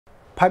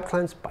Pipe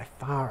clamps by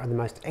far are the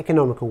most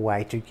economical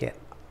way to get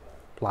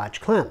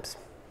large clamps.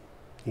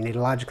 You need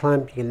a larger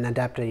clamp, you get an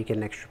adapter, you get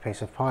an extra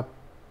piece of pipe,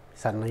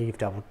 suddenly you've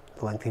doubled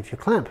the length of your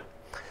clamp.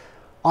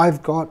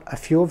 I've got a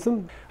few of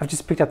them. I've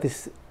just picked up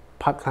this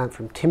pipe clamp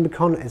from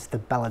Timbecon. It's the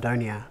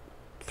Belladonia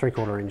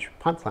 3/4 inch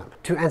pipe clamp.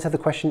 To answer the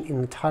question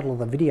in the title of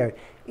the video,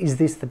 is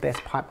this the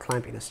best pipe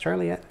clamp in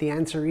Australia? The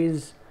answer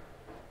is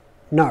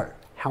no.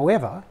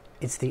 However,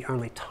 it's the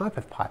only type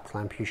of pipe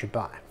clamp you should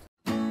buy.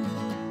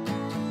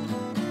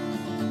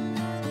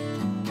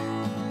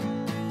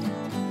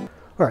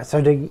 Alright,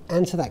 so to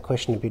answer that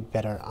question a bit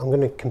better, I'm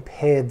going to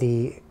compare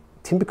the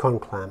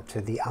Timbecon clamp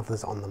to the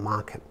others on the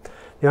market.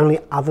 The only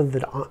other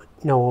that I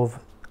know of,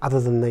 other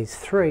than these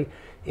three,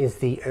 is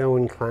the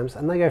Irwin clamps,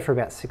 and they go for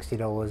about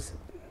 $60.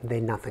 They're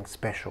nothing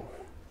special.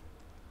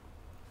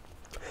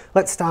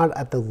 Let's start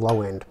at the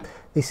low end.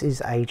 This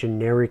is a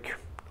generic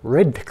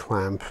red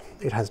clamp.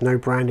 It has no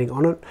branding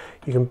on it.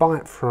 You can buy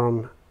it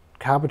from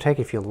Carbotech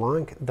if you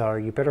like, though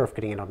you're better off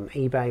getting it on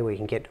eBay, where you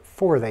can get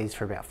 4 of these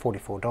for about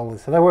 $44,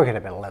 so they work at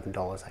about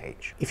 $11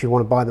 each. If you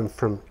want to buy them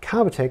from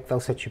Carbotech, they'll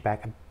set you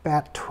back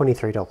about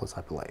 $23,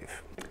 I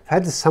believe. If I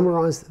had to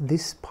summarize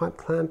this pipe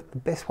clamp, the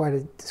best way to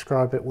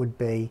describe it would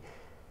be,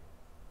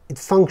 it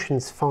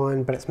functions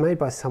fine, but it's made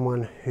by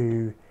someone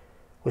who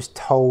was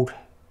told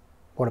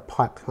what a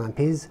pipe clamp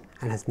is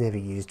and has never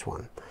used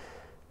one.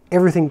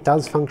 Everything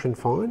does function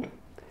fine,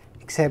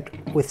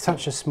 except with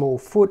such a small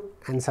foot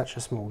and such a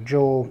small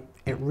jaw,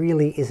 it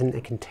really isn't a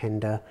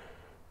contender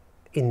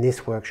in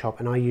this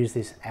workshop, and I use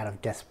this out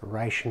of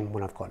desperation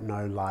when I've got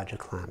no larger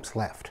clamps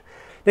left.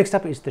 Next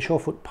up is the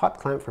Surefoot pipe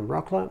clamp from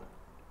Rockler.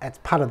 It's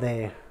part of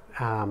their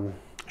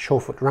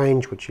Surefoot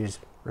range, which is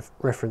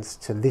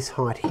referenced to this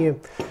height here.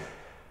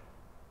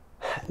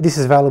 This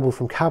is available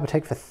from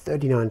Carbotech for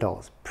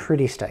 $39,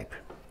 pretty steep.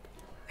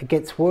 It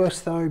gets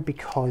worse though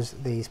because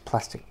these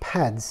plastic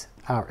pads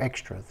are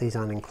extra. These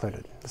aren't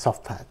included, the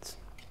soft pads.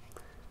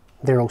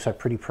 They're also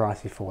pretty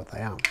pricey for what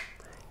they are.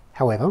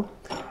 However,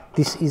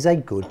 this is a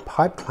good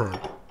pipe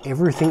clamp.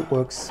 Everything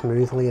works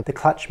smoothly. The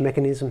clutch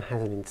mechanism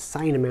has an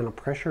insane amount of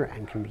pressure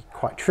and can be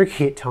quite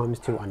tricky at times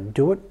to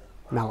undo it.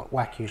 Mallet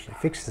whack usually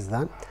fixes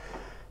that.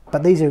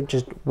 But these are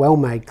just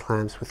well-made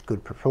clamps with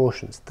good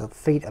proportions. The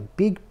feet are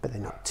big, but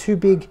they're not too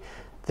big.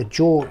 The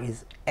jaw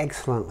is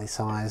excellently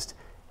sized.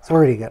 It's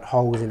already got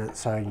holes in it,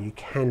 so you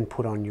can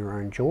put on your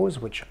own jaws,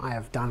 which I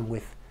have done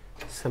with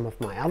some of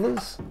my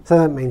others. So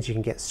that means you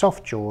can get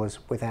soft jaws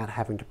without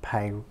having to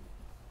pay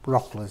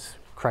Rockler's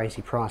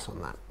crazy price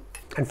on that.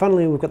 And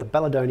finally, we've got the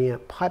Belladonia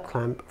pipe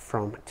clamp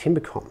from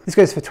Timbecon. This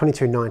goes for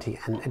 $22.90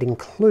 and it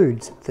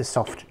includes the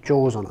soft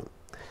jaws on it.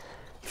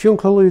 If you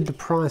include the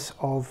price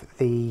of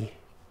the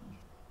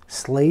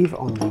sleeve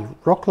on the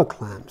Rockler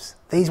clamps,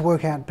 these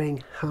work out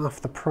being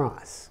half the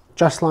price.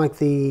 Just like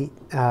the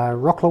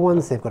Rockler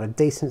ones, they've got a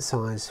decent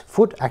size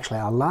foot, actually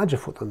a larger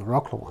foot than the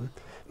Rockler one,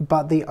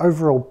 but the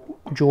overall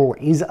jaw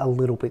is a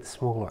little bit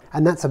smaller,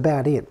 and that's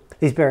about it.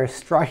 These bear a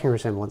striking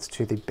resemblance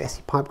to the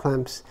Bessie pipe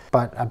clamps,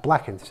 but are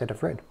black instead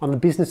of red. On the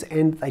business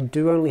end, they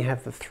do only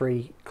have the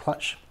 3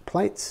 clutch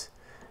plates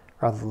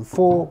rather than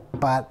 4,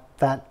 but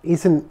that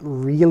isn't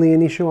really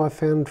an issue I've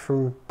found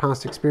from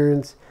past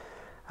experience.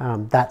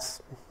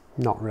 That's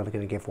not really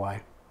going to give way.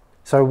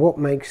 So what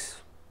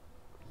makes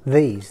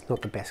these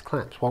not the best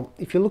clamps? Well,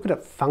 if you look at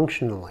it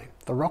functionally,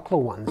 the Rockler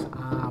ones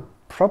are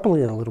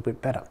probably a little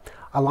bit better.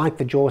 I like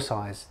the jaw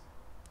size,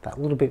 that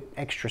little bit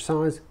extra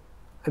size,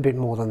 a bit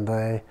more than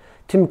the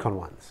Timbecon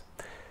ones.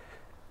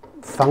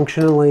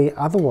 Functionally,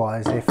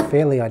 otherwise, they're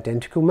fairly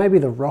identical. Maybe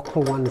the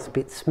Rockler one's a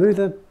bit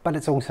smoother, but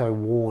it's also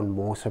worn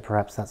more, so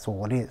perhaps that's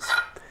all it is.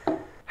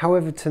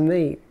 However, to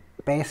me,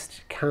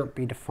 best can't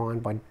be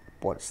defined by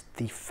what's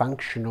the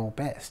functional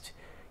best.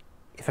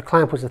 If a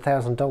clamp was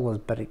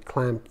 $1,000 but it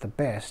clamped the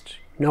best,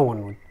 no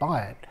one would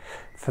buy it.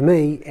 For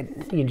me,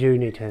 you do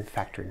need to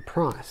factor in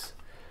price.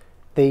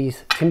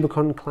 These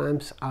Timbecon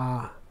clamps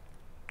are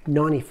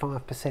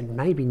 95%,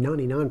 maybe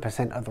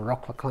 99% of the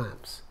Rockler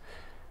clamps,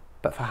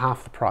 but for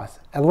half the price,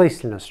 at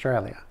least in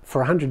Australia.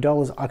 For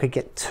 $100, I could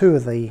get 2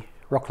 of the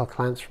Rockler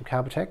clamps from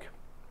Carbotech.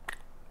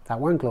 That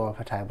won't glow up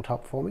a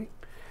tabletop for me.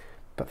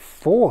 But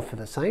 4 for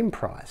the same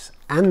price,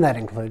 and that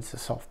includes the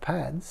soft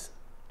pads,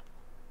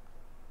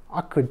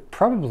 I could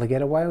probably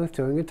get away with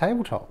doing a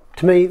tabletop.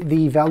 To me,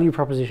 the value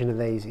proposition of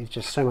these is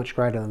just so much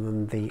greater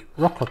than the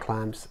Rockler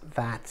clamps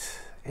that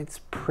it's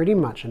pretty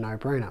much a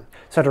no-brainer.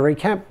 So to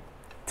recap,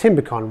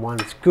 Timbecon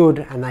one's good,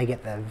 and they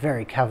get the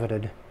very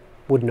coveted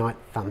Wood Knight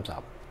thumbs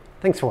up.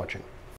 Thanks for watching.